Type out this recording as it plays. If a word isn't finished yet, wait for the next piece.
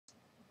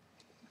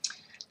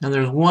Now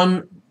there's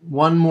one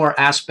more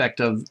aspect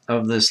of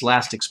this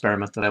last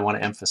experiment that I want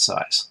to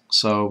emphasize.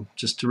 So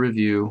just to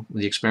review,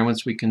 the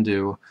experiments we can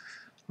do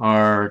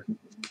are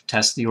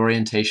test the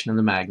orientation of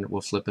the magnet.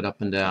 We'll flip it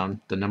up and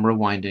down, the number of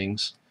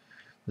windings,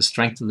 the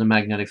strength of the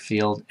magnetic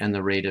field, and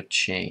the rate of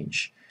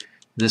change.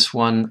 This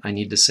one I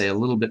need to say a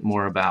little bit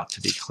more about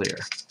to be clear.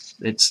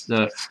 It's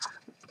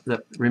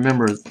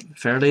remember,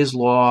 Faraday's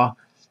law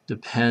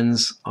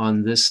depends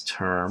on this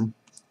term,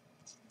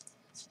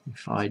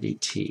 phi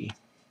dt.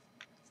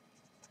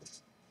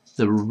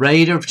 The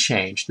rate of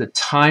change, the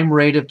time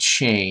rate of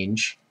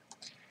change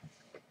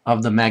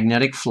of the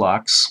magnetic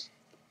flux,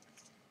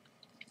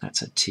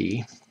 that's a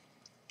T,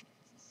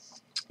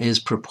 is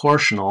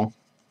proportional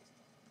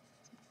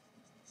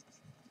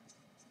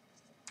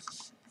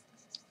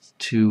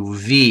to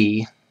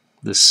V,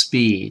 the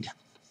speed,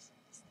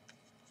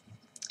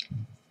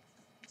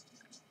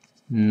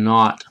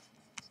 not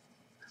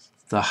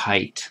the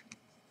height,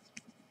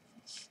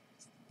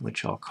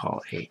 which I'll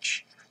call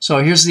h.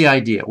 So here's the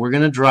idea. We're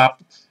going to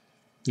drop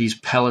these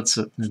pellets,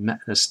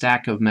 a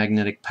stack of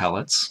magnetic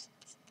pellets,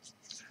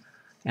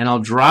 and I'll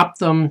drop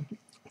them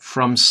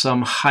from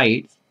some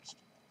height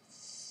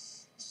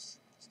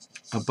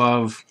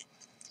above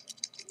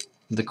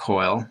the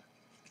coil.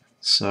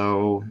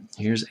 So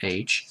here's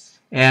h.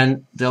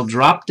 And they'll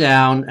drop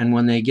down, and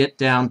when they get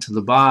down to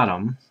the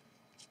bottom,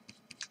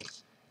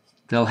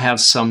 they'll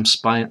have some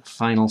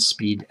final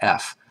speed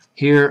f.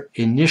 Here,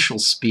 initial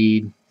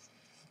speed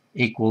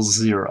equals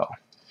 0.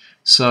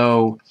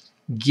 So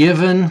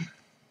given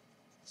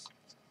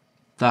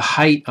the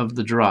height of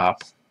the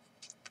drop,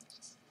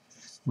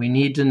 we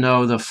need to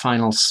know the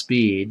final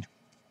speed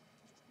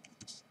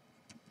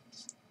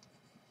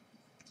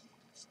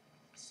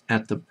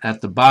at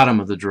the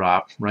bottom of the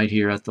drop, right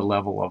here at the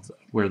level of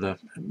where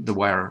the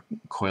wire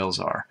coils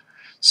are.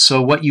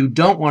 So what you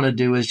don't want to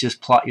do is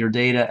just plot your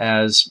data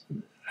as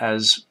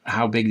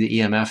how big the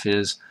EMF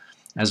is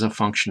as a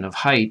function of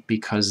height,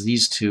 because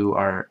these two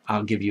are,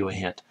 I'll give you a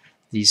hint,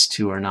 these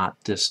two are not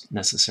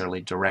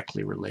necessarily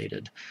directly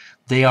related.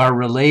 They are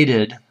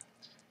related,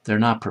 they're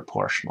not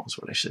proportional is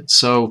what I said.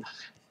 So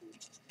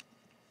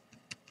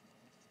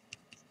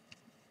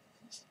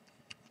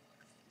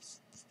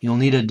you'll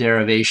need a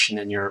derivation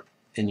in your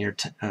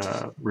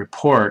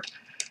report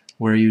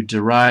where you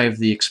derive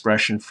the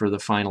expression for the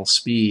final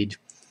speed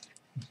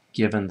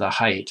given the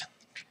height.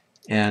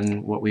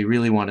 And what we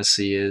really want to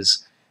see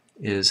is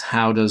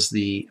how does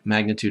the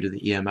magnitude of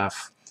the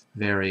EMF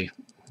vary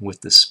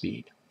with the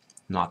speed,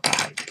 not the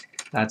height.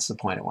 That's the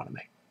point I want to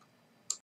make.